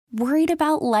Worried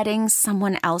about letting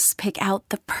someone else pick out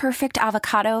the perfect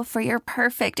avocado for your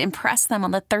perfect impress them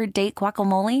on the third date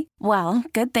guacamole? Well,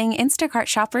 good thing Instacart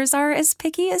shoppers are as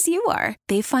picky as you are.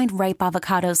 They find ripe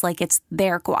avocados like it's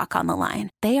their guac on the line.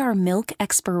 They are milk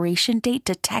expiration date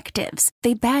detectives.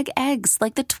 They bag eggs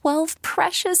like the 12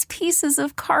 precious pieces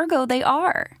of cargo they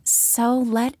are. So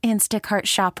let Instacart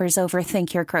shoppers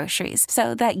overthink your groceries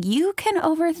so that you can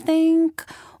overthink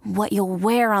what you'll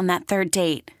wear on that third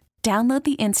date. Download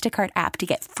the Instacart app to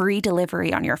get free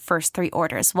delivery on your first 3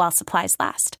 orders while supplies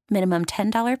last. Minimum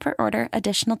 $10 per order.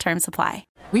 Additional terms apply.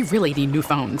 We really need new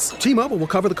phones. T-Mobile will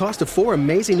cover the cost of 4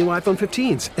 amazing new iPhone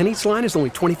 15s, and each line is only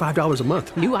 $25 a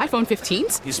month. New iPhone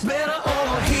 15s? It's better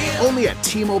over here. Only at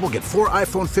T-Mobile, get 4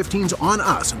 iPhone 15s on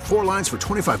us and 4 lines for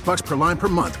 $25 per line per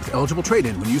month with eligible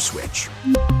trade-in when you switch.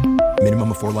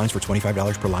 Minimum of 4 lines for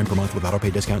 $25 per line per month with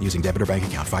autopay discount using debit or bank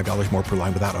account. $5 more per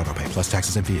line without autopay, plus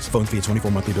taxes and fees. Phone fee at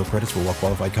 24 monthly bill credits for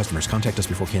well-qualified customers. Contact us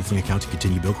before canceling account to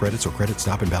continue bill credits or credit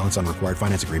stop and balance on required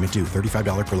finance agreement due.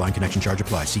 $35 per line connection charge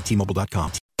applies. See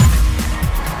T-Mobile.com.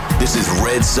 This is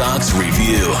Red Sox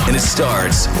Review, and it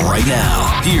starts right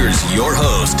now. Here's your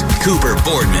host, Cooper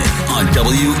Boardman on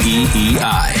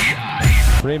WEEI.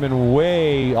 Freeman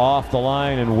way off the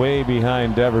line and way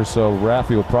behind Devers, so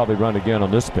Raffy will probably run again on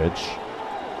this pitch.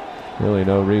 Really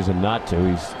no reason not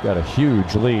to. He's got a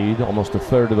huge lead, almost a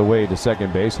third of the way to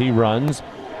second base. He runs,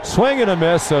 swing and a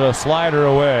miss, and a slider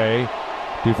away.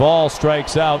 Duvall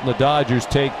strikes out, and the Dodgers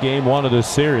take game 1 of this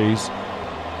series.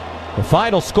 The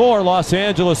final score, Los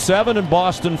Angeles 7 and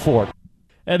Boston 4.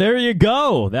 And there you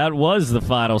go. That was the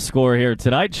final score here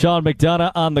tonight. Sean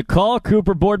McDonough on the call.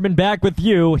 Cooper Boardman back with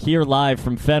you here live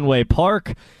from Fenway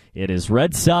Park. It is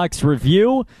Red Sox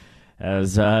Review.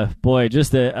 As,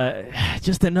 just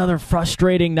another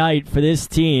frustrating night for this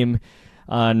team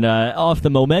on off the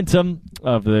momentum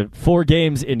of the 4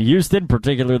 games in Houston,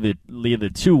 particularly the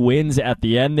 2 wins at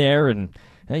the end there. And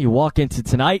you walk into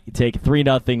tonight, you take a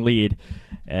 3-0 lead.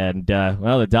 And,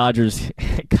 the Dodgers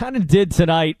kind of did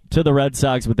tonight to the Red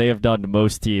Sox what they have done to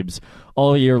most teams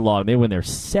all year long. They win their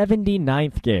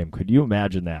 79th game. Could you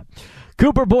imagine that?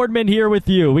 Cooper Boardman here with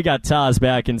you. We got Taz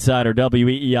back inside our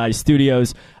WEEI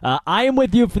studios. I am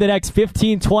with you for the next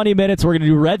 15-20 minutes. We're going to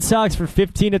do Red Sox for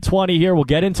 15 to 20 here. We'll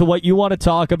get into what you want to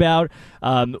talk about.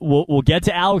 We'll get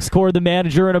to Alex Cora, the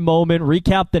manager, in a moment.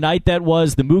 Recap the night that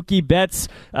was, the Mookie Betts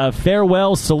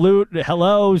farewell, salute,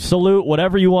 hello, salute,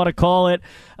 whatever you want to call it,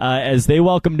 as they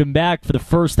welcomed him back for the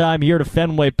first time here to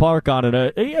Fenway Park on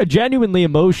a genuinely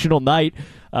emotional night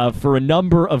for a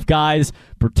number of guys,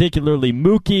 particularly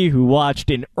Mookie, who watched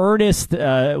in earnest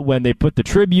when they put the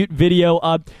tribute video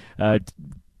up,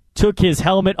 took his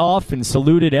helmet off and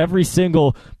saluted every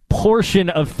single portion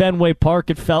of Fenway Park,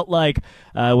 it felt like,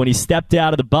 when he stepped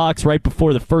out of the box right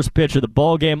before the first pitch of the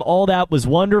ball game. All that was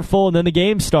wonderful, and then the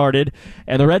game started,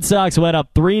 and the Red Sox went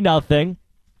up 3-0.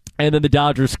 And then the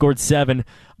Dodgers scored 7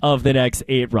 of the next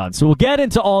 8 runs. So we'll get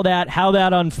into all that, how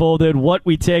that unfolded, what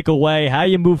we take away, how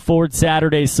you move forward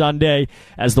Saturday, Sunday,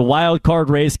 as the wild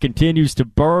card race continues to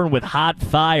burn with hot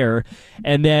fire.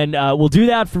 And then we'll do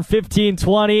that for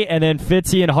 15-20, and then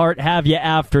Fitzy and Hart have you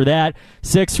after that.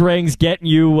 6 rings, getting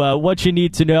you what you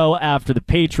need to know after the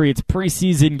Patriots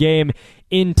preseason game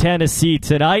in Tennessee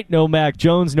tonight. No Mac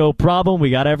Jones, no problem.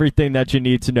 We got everything that you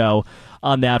need to know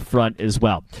on that front as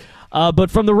well.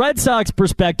 But from the Red Sox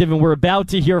perspective, and we're about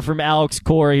to hear from Alex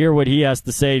Cora, hear what he has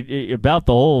to say about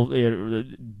the whole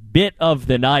bit of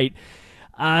the night.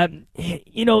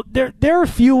 There are a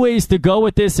few ways to go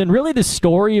with this, and really the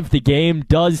story of the game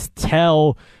does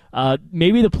tell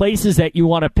maybe the places that you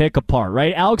want to pick apart,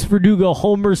 right? Alex Verdugo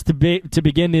homers to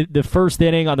begin the first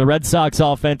inning on the Red Sox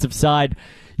offensive side.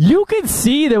 You could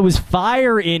see there was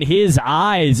fire in his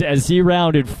eyes as he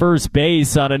rounded first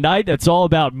base on a night that's all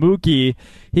about Mookie.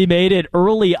 He made it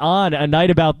early on, a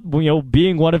night about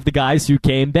being one of the guys who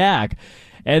came back.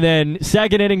 And then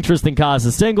second inning, Tristan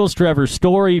Casa singles. Trevor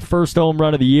Story, first home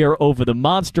run of the year over the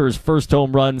Monsters, first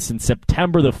home run since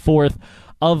September the 4th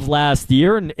of last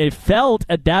year. And it felt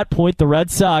at that point the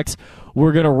Red Sox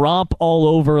were going to romp all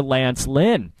over Lance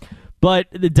Lynn. But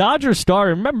the Dodgers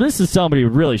starter, remember, this is somebody who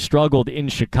really struggled in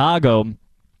Chicago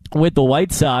with the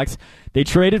White Sox. They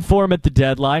traded for him at the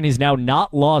deadline. He's now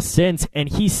not lost since, and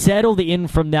he settled in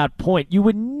from that point. You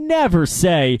would never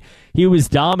say he was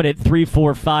dominant 3,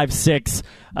 4, 5, 6,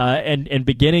 and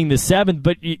beginning the 7th.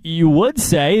 But you would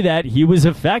say that he was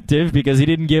effective because he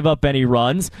didn't give up any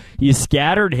runs. He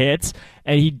scattered hits,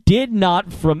 and he did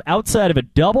not, from outside of a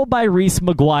double by Reese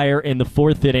McGuire in the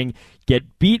 4th inning,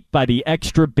 get beat by the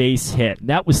extra base hit. And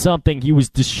that was something he was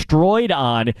destroyed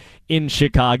on in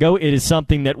Chicago. It is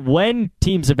something that when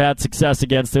teams have had success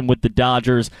against him with the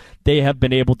Dodgers, they have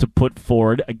been able to put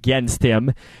forward against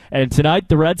him. And tonight,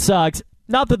 the Red Sox,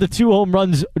 not that the 2 home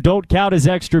runs don't count as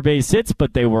extra base hits,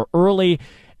 but they were early,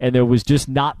 and there was just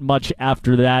not much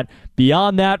after that.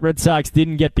 Beyond that, Red Sox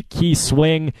didn't get the key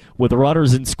swing with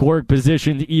runners in scoring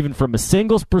position. Even from a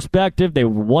singles perspective, they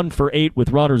were 1 for 8 with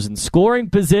runners in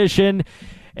scoring position,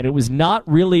 and it was not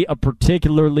really a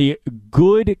particularly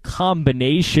good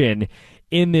combination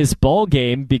in this ball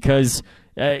game because,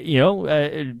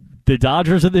 the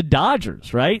Dodgers are the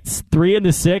Dodgers, right? 3 in the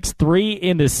 6th, 3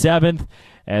 in the 7th,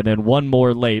 and then 1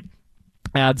 more late.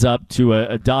 Adds up to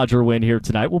a Dodger win here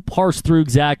tonight. We'll parse through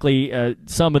exactly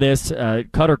some of this.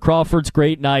 Kutter Crawford's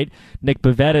great night. Nick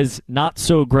Pavetta's not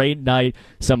so great night.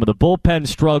 Some of the bullpen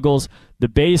struggles. The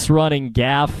base running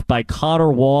gaffe by Connor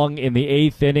Wong in the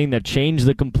 8th inning that changed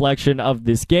the complexion of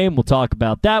this game. We'll talk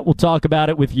about that. We'll talk about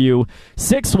it with you.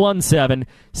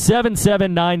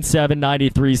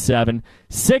 617-7797-937.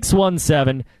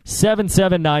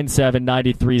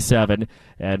 617-7797-937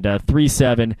 and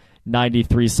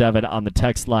 37937 on the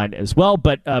text line as well.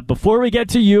 But before we get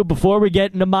to you, before we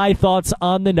get into my thoughts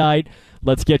on the night,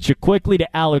 let's get you quickly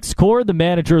to Alex Cora, the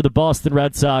manager of the Boston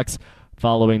Red Sox,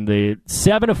 following the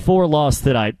 7-4 loss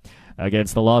tonight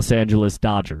against the Los Angeles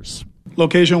Dodgers.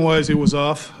 Location-wise, it was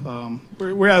off.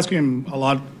 We're asking a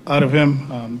lot out of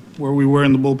him. Where we were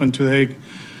in the bullpen today,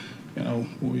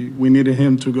 we needed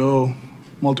him to go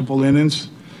multiple innings.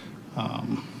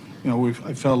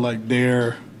 I felt like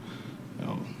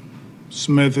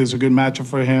Smith is a good matchup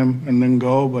for him and then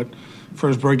go, but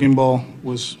first breaking ball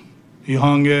he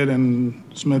hung it and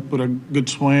Smith put a good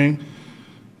swing.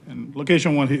 And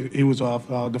location one, he was off.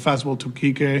 The fastball to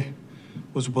Kike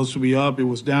was supposed to be up. It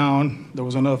was down. There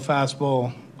was another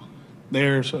fastball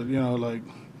there. So,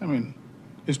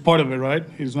 it's part of it, right?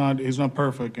 He's not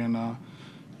perfect. And,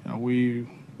 we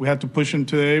had to push him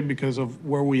today because of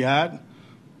where we at.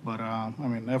 But,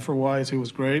 effort-wise, he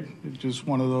was great. It's just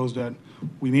one of those that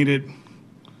we needed.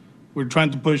 We're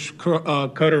trying to push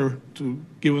Kutter to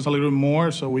give us a little bit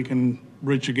more so we can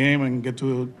reach a game and get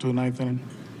to the 9th inning.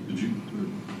 Did you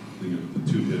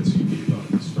the 2 hits he gave up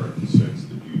at the start of the 6th,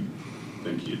 did you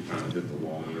think he had kind of hit the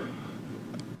wall there?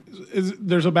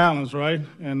 There's a balance, right?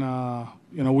 And,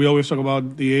 we always talk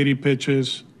about the 80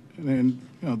 pitches. And,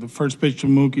 the first pitch to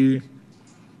Mookie,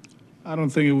 I don't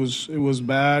think it was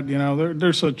bad.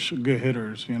 They're such good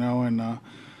hitters, and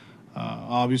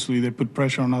obviously they put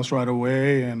pressure on us right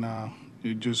away, and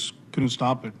you just couldn't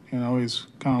stop it. It's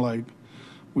kind of like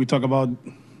we talk about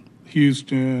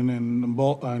Houston and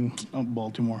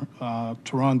Baltimore,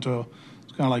 Toronto.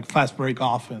 It's kind of like fast break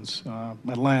offense.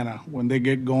 Atlanta, when they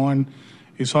get going,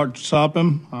 it's hard to stop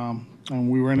them, and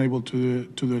we weren't able to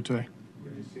do it today.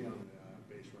 What did you see on the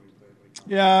base running play?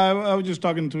 Yeah, I was just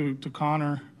talking to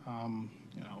Connor.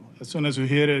 As soon as we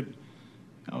hit it,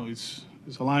 it's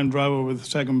a line drive over the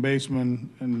second baseman,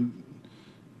 and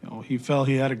he felt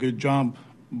he had a good jump.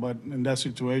 But in that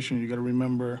situation, you got to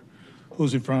remember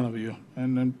who's in front of you,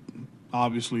 and then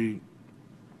obviously,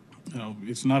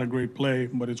 it's not a great play,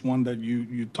 but it's one that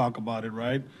you talk about it,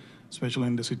 right? Especially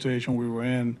in the situation we were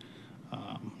in.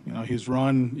 His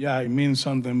run, it means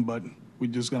something, but we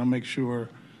just got to make sure,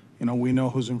 we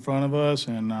know who's in front of us,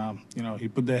 and he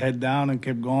put the head down and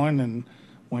kept going, and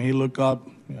when he looked up,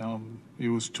 it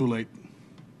was too late.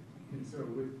 And so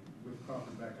with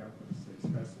Crawford back out for the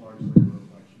 6th, that's largely a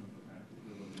reflection of the fact that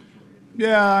you're looking short.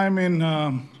 Yeah,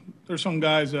 there's some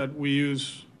guys that we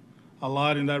use a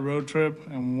lot in that road trip,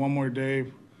 and one more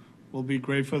day will be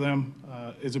great for them.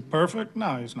 Is it perfect?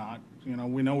 No, it's not.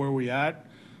 We know where we're at,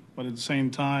 but at the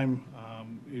same time,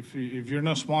 if you're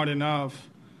not smart enough,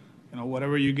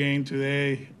 whatever you gain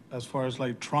today as far as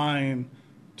like trying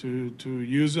to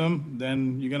use them,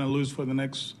 then you're going to lose for the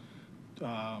next,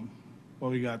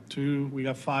 we got 2, we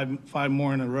got 5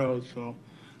 more in a row. So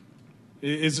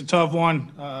it's a tough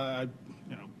one. To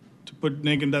put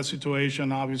Nick in that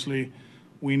situation, obviously,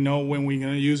 we know when we're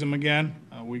going to use him again.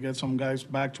 We get some guys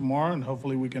back tomorrow, and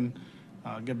hopefully we can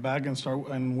get back and start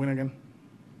and win again.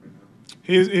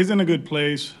 He's in a good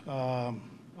place.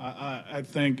 I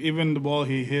think even the ball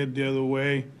he hit the other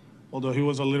way, although he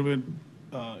was a little bit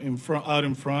out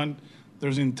in front,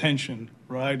 there's intention,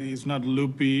 right? He's not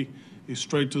loopy. He's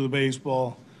straight to the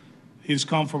baseball. he's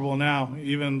comfortable now.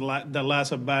 Even the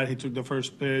last at bat, he took the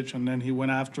first pitch and then he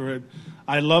went after it.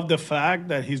 I love the fact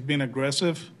that he's been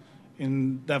aggressive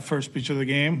in that first pitch of the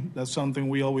game. That's something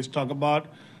we always talk about.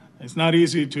 It's not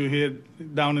easy to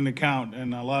hit down in the count,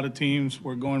 and a lot of teams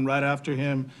were going right after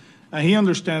him. And he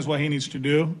understands what he needs to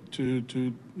do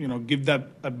to give that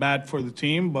at bat for the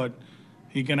team, but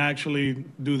he can actually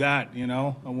do that, a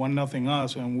 1-0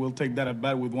 us, and we'll take that at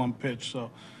bat with one pitch.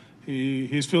 So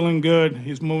he's feeling good.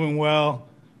 He's moving well.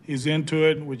 He's into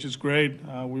it, which is great.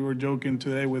 We were joking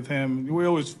today with him. We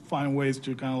always find ways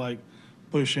to kind of like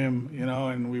push him,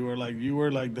 and we were like, you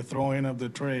were like the throw-in of the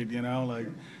trade,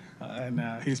 and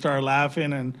he started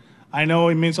laughing. And I know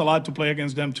it means a lot to play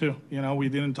against them too. We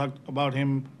didn't talk about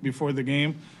him before the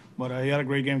game, but he had a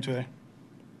great game today.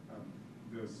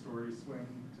 The story swing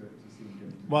to see him get.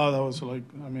 Wow, that was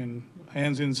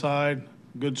hands inside,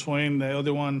 good swing. The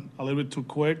other one a little bit too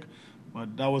quick,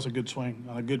 but that was a good swing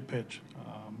and a good pitch.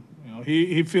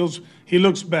 He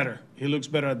looks better. He looks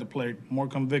better at the plate, more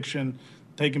conviction,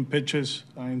 taking pitches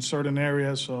in certain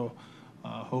areas. So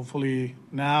hopefully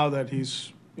now that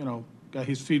he's got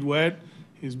his feet wet,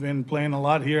 he's been playing a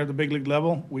lot here at the big league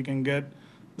level, we can get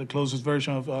the closest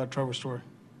version of Trevor Story.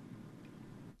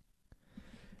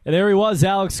 And there he was,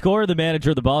 Alex Cora, the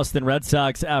manager of the Boston Red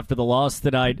Sox after the loss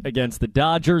tonight against the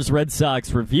Dodgers. Red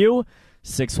Sox review,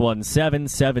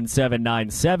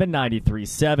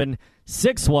 617-7797-937,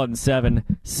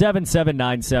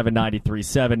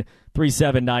 617-7797-937,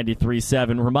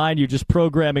 37937. Remind you, just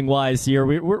programming-wise here,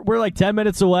 we're like 10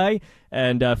 minutes away,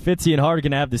 and Fitzy and Hart are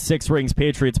going to have the Six Rings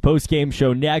Patriots post-game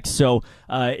show next. So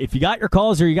if you got your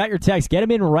calls or you got your texts, get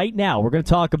them in right now. We're going to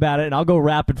talk about it, and I'll go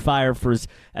rapid fire for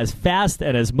as fast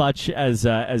and as much as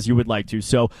you would like to.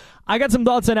 So I got some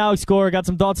thoughts on Alex Cora, got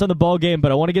some thoughts on the ball game,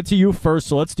 but I want to get to you first,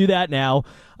 so let's do that now.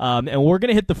 And we're going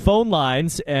to hit the phone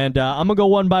lines, and I'm going to go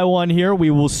one by one here.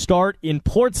 We will start in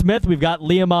Portsmouth. We've got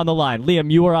Liam on the line. Liam,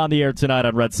 you are on the air tonight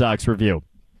on Red Sox Review.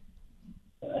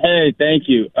 Hey, thank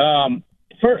you.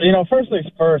 First things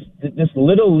first, this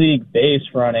Little League base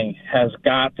running has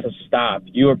got to stop.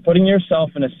 You are putting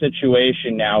yourself in a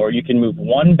situation now where you can move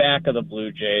one back of the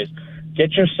Blue Jays,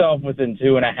 get yourself within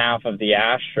 2.5 of the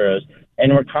Astros,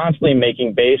 and we're constantly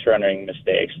making base running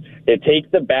mistakes. They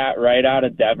take the bat right out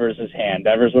of Devers' hand.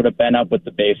 Devers would have been up with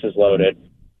the bases loaded.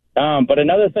 But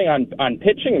another thing on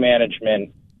pitching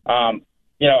management, I'm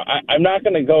not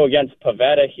going to go against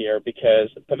Pivetta here because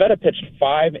Pivetta pitched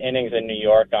 5 innings in New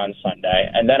York on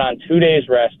Sunday, and then on 2 days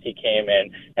rest he came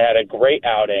in and had a great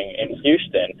outing in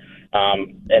Houston.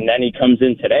 And then he comes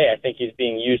in today. I think he's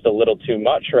being used a little too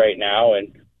much right now,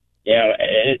 and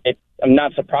I'm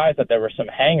not surprised that there were some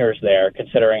hangers there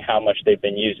considering how much they've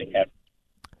been using him.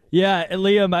 Yeah,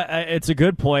 Liam, it's a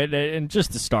good point. And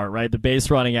just to start, right, the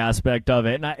base running aspect of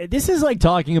it. And this is like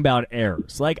talking about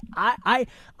errors. Like, I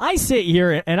sit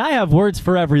here and I have words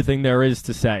for everything there is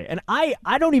to say. And I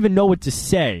don't even know what to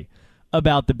say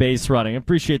about the base running. I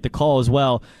appreciate the call as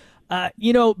well.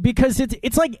 Because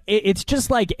it's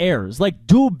just like errors, like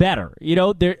do better.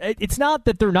 It's not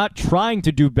that they're not trying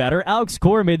to do better. Alex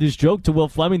Cora made this joke to Will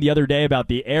Fleming the other day about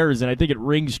the errors, and I think it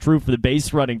rings true for the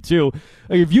base running too.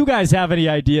 Like, if you guys have any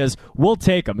ideas, we'll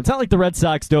take them. It's not like the Red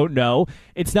Sox don't know.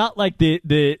 It's not like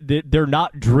they're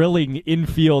not drilling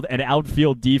infield and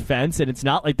outfield defense, and it's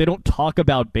not like they don't talk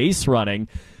about base running.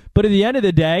 But at the end of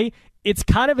the day, it's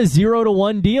kind of a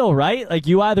 0-1 deal, right? Like,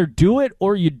 you either do it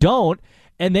or you don't.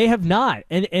 And they have not.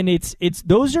 And it's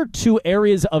those are two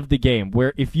areas of the game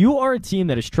where if you are a team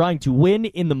that is trying to win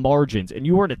in the margins and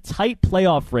you are in a tight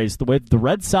playoff race the way the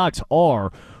Red Sox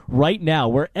are right now,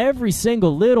 where every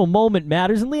single little moment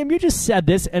matters. And Liam, you just said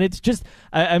this, and it's just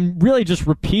I'm really just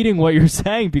repeating what you're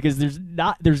saying because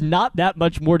there's not that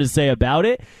much more to say about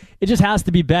it. It just has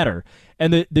to be better.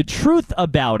 And the truth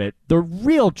about it, the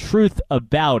real truth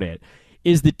about it,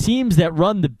 is the teams that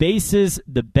run the bases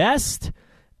the best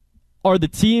are the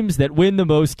teams that win the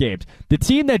most games. The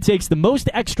team that takes the most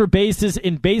extra bases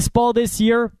in baseball this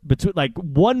year, between like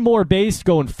one more base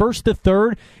going first to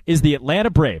third, is the Atlanta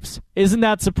Braves. Isn't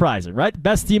that surprising, right?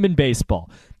 Best team in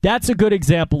baseball. That's a good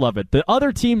example of it. The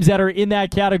other teams that are in that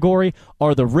category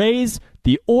are the Rays,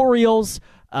 the Orioles,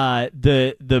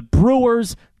 the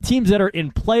Brewers, teams that are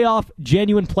in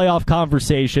genuine playoff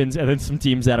conversations, and then some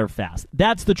teams that are fast.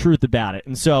 That's the truth about it.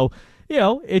 And so,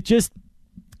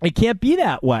 it can't be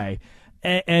that way,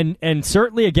 and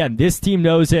certainly again, this team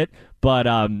knows it, but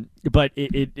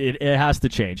it has to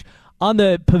change. On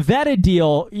the Pivetta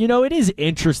deal, it is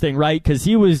interesting, right? Because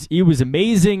he was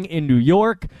amazing in New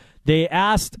York. They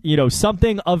asked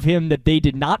something of him that they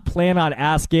did not plan on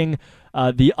asking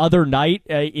the other night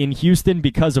in Houston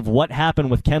because of what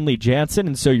happened with Kenley Jansen.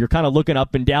 And so you're kind of looking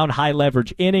up and down, high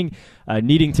leverage inning,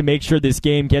 needing to make sure this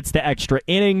game gets to extra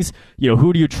innings.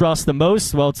 Who do you trust the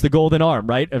most? Well, it's the golden arm,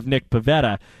 right, of Nick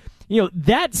Pivetta.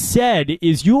 That said,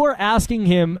 is you are asking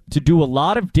him to do a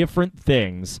lot of different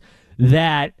things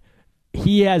that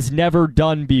he has never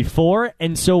done before.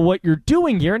 And so what you're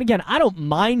doing here, and again, I don't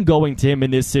mind going to him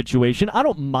in this situation. I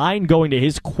don't mind going to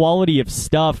his quality of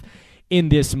stuff in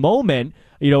this moment,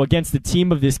 against a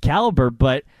team of this caliber.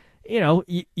 But,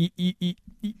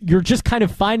 you're just kind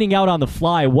of finding out on the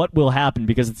fly what will happen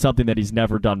because it's something that he's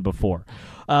never done before.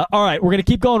 All right, we're going to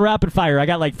keep going rapid fire. I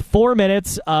got like 4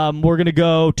 minutes. We're going to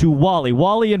go to Wally.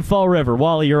 Wally in Fall River.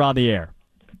 Wally, you're on the air.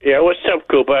 Yeah, what's up,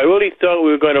 Cooper? I really thought we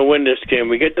were going to win this game.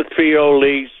 We get the 3-0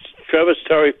 leads. Trevor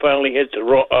Story finally hits a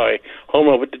home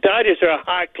run. But the Dodgers are a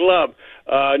hot club.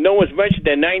 No one's mentioned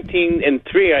they're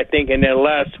 19-3, I think, in their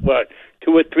last,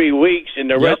 2 or 3 weeks. And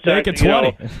the Red Sox, make it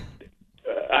 20.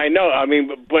 I know. I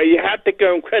mean, but you have to give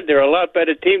them credit. They're a lot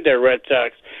better team than Red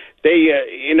Sox. They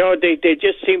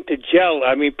just seem to gel.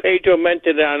 I mean, Pedro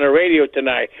mentioned it on the radio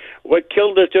tonight. What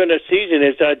killed us during the season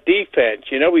is our defense.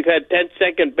 We've had 10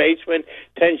 second basemen,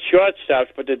 10 shortstops,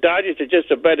 but the Dodgers are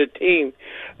just a better team.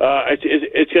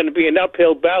 It's going to be an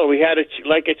uphill battle.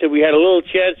 Like I said, we had a little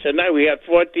chance tonight. We had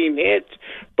 14 hits,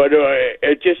 but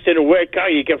it just didn't work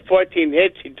out. You get 14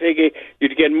 hits, you'd figure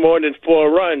you'd get more than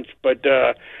 4 runs, but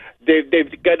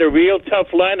they've got a real tough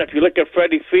lineup. If you look at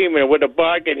Freddie Freeman, what a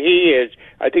bargain he is.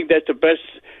 I think that's the best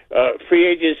free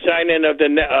agent signing of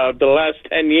the last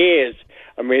 10 years.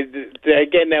 I mean, they're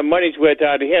getting their money's worth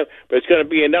out of him, but it's going to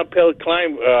be an uphill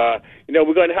climb. We're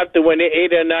going to have to win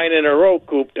 8 or 9 in a row,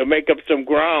 Coop, to make up some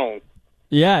ground.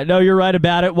 Yeah, no, you're right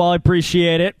about it. Well, I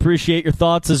appreciate it. Appreciate your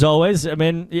thoughts as always. I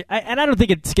mean, I don't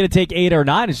think it's going to take 8 or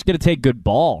 9. It's just going to take good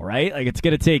ball, right? Like it's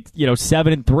going to take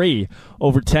 7-3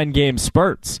 over 10-game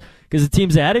spurts because the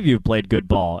teams ahead of you have played good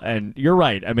ball. And you're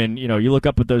right. I mean, you look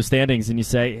up at those standings and you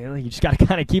say you just got to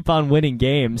kind of keep on winning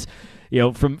games,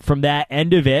 from that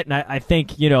end of it. And I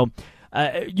think you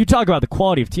talk about the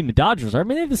quality of team the Dodgers are. I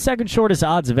mean, they have the second shortest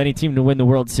odds of any team to win the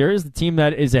World Series. The team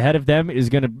that is ahead of them is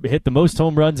going to hit the most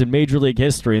home runs in Major League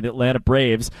history, the Atlanta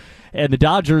Braves. And the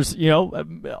Dodgers,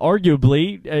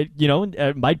 arguably,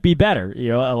 might be better.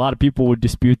 A lot of people would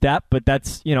dispute that, but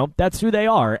that's who they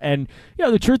are. And,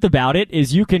 the truth about it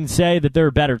is you can say that they're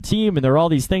a better team and there are all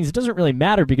these things. It doesn't really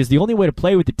matter because the only way to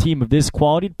play with a team of this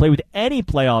quality, to play with any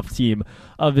playoff team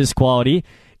of this quality,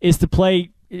 is to play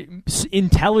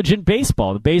intelligent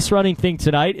baseball. The base running thing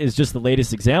tonight is just the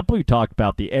latest example. You talked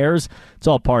about the errors. It's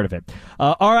all part of it.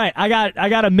 All right, I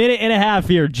got a minute and a half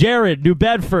here. Jared, New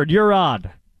Bedford, you're on.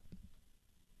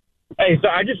 Hey, so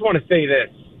I just want to say this.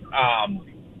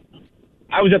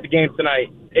 I was at the game tonight.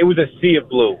 It was a sea of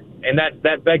blue, and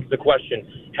that begs the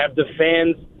question, have the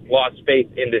fans lost faith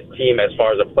in this team as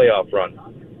far as a playoff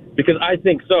run? Because I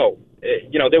think so.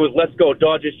 There was let's go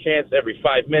Dodgers chants every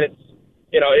 5 minutes.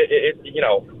 Like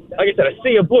I said, a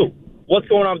sea of blue. What's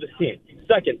going on with this team?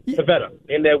 Second, Pivetta,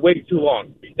 in there way too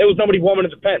long. There was nobody warming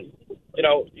in the pen.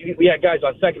 We had guys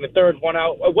on second and third, 1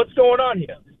 out. What's going on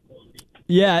here?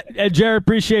 Yeah, Jared,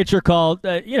 appreciate your call.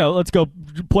 Let's go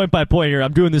point by point here.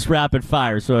 I'm doing this rapid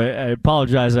fire, so I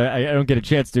apologize. I don't get a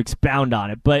chance to expound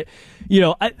on it. But,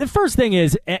 the first thing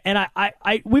is, and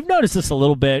we've noticed this a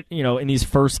little bit, in these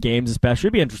first games especially.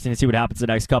 It'd be interesting to see what happens the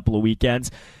next couple of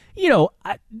weekends.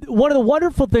 One of the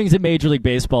wonderful things that Major League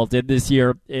Baseball did this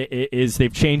year is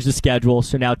they've changed the schedule.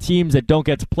 So now teams that don't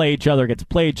get to play each other get to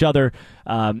play each other.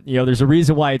 There's a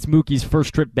reason why it's Mookie's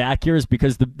first trip back here is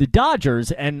because the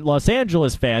Dodgers and Los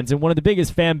Angeles fans and one of the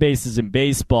biggest fan bases in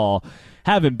baseball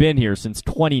haven't been here since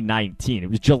 2019. It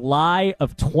was July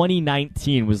of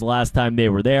 2019 was the last time they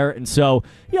were there. And so,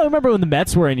 remember when the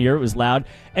Mets were in here, it was loud.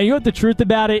 And what the truth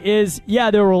about it is,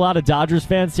 there were a lot of Dodgers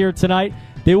fans here tonight.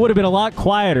 They would have been a lot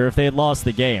quieter if they had lost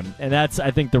the game. And that's, I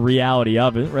think, the reality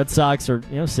of it. Red Sox are,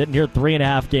 sitting here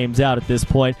 3.5 games out at this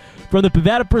point. From the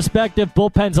Pivetta perspective,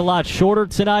 bullpen's a lot shorter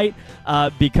tonight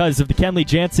because of the Kenley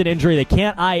Jansen injury. They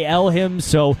can't IL him,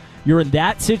 so you're in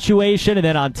that situation. And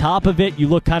then on top of it, you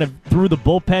look kind of through the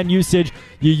bullpen usage.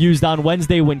 You used on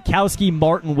Wednesday Winkowski,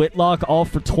 Martin, Whitlock, all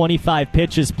for 25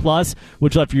 pitches plus,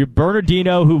 which left you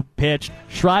Bernardino, who pitched,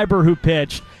 Schreiber, who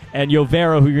pitched, and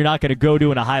Yovera, who you're not going to go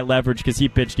to in a high leverage because he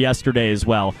pitched yesterday as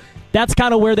well. That's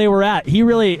kind of where they were at.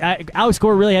 Alex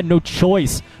Cora really had no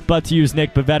choice but but to use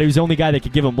Nick Pivetta, who's the only guy that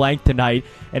could give him length tonight,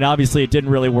 and obviously it didn't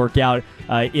really work out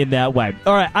in that way.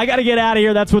 All right, I got to get out of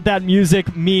here. That's what that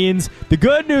music means. The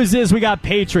good news is we got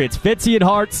Patriots. Fitzy and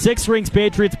Hart, 6 Rings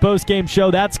Patriots postgame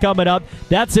show. That's coming up.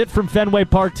 That's it from Fenway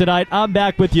Park tonight. I'm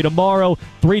back with you tomorrow,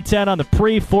 3:10 on the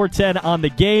pre, 4:10 on the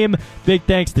game. Big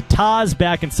thanks to Taz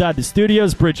back inside the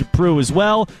studios, Bridget Prue as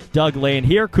well, Doug Lane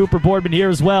here, Cooper Boardman here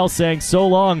as well, saying so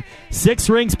long. 6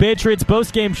 Rings Patriots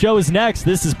postgame show is next.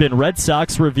 This has been Red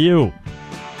Sox Review.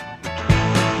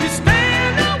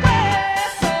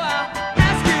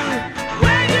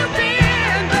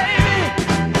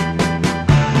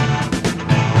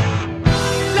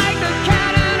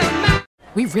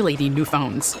 We really need new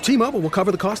phones. T-Mobile will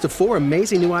cover the cost of 4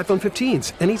 amazing new iPhone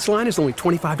 15s, and each line is only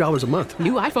 $25 a month.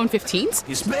 New iPhone 15s?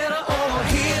 It's better over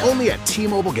here. Only at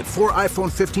T-Mobile, get 4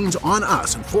 iPhone 15s on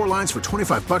us and 4 lines for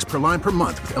 $25 per line per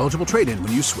month with eligible trade-in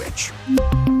when you switch.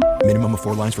 Minimum of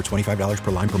 4 lines for $25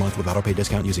 per line per month with autopay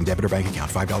discount using debit or bank account.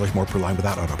 $5 more per line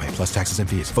without autopay, plus taxes and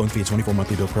fees. Phone fee at 24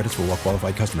 monthly bill credits for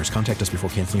well-qualified customers. Contact us before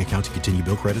canceling account to continue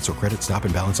bill credits or credit stop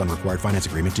and balance on required finance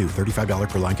agreement due. $35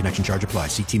 per line connection charge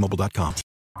applies. See T-Mobile.com.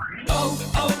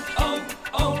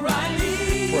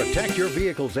 O'Reilly. Protect your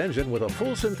vehicle's engine with a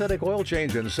full synthetic oil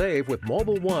change and save with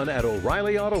Mobil 1 at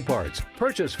O'Reilly Auto Parts.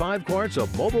 Purchase 5 quarts of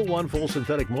Mobil 1 full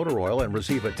synthetic motor oil and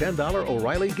receive a $10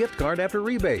 O'Reilly gift card after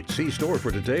rebate. See store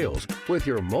for details. With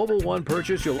your Mobil 1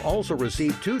 purchase, you'll also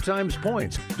receive 2 times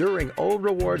points during O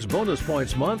Rewards Bonus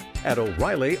Points Month at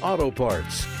O'Reilly Auto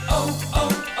Parts.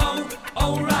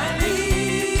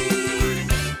 O'Reilly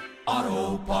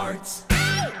Auto Parts.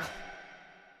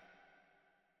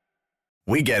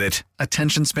 We get it.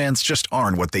 Attention spans just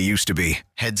aren't what they used to be.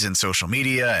 Heads in social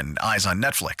media and eyes on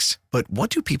Netflix. But what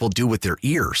do people do with their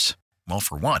ears? Well,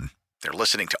 for one, they're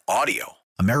listening to audio.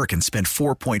 Americans spend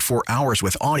 4.4 hours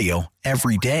with audio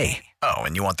every day. Oh,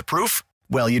 and you want the proof?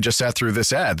 Well, you just sat through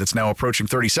this ad that's now approaching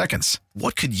 30 seconds.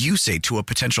 What could you say to a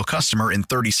potential customer in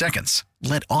 30 seconds?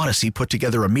 Let Odyssey put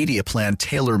together a media plan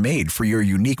tailor-made for your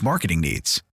unique marketing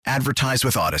needs. Advertise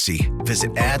with Odyssey.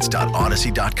 Visit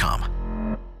ads.odyssey.com.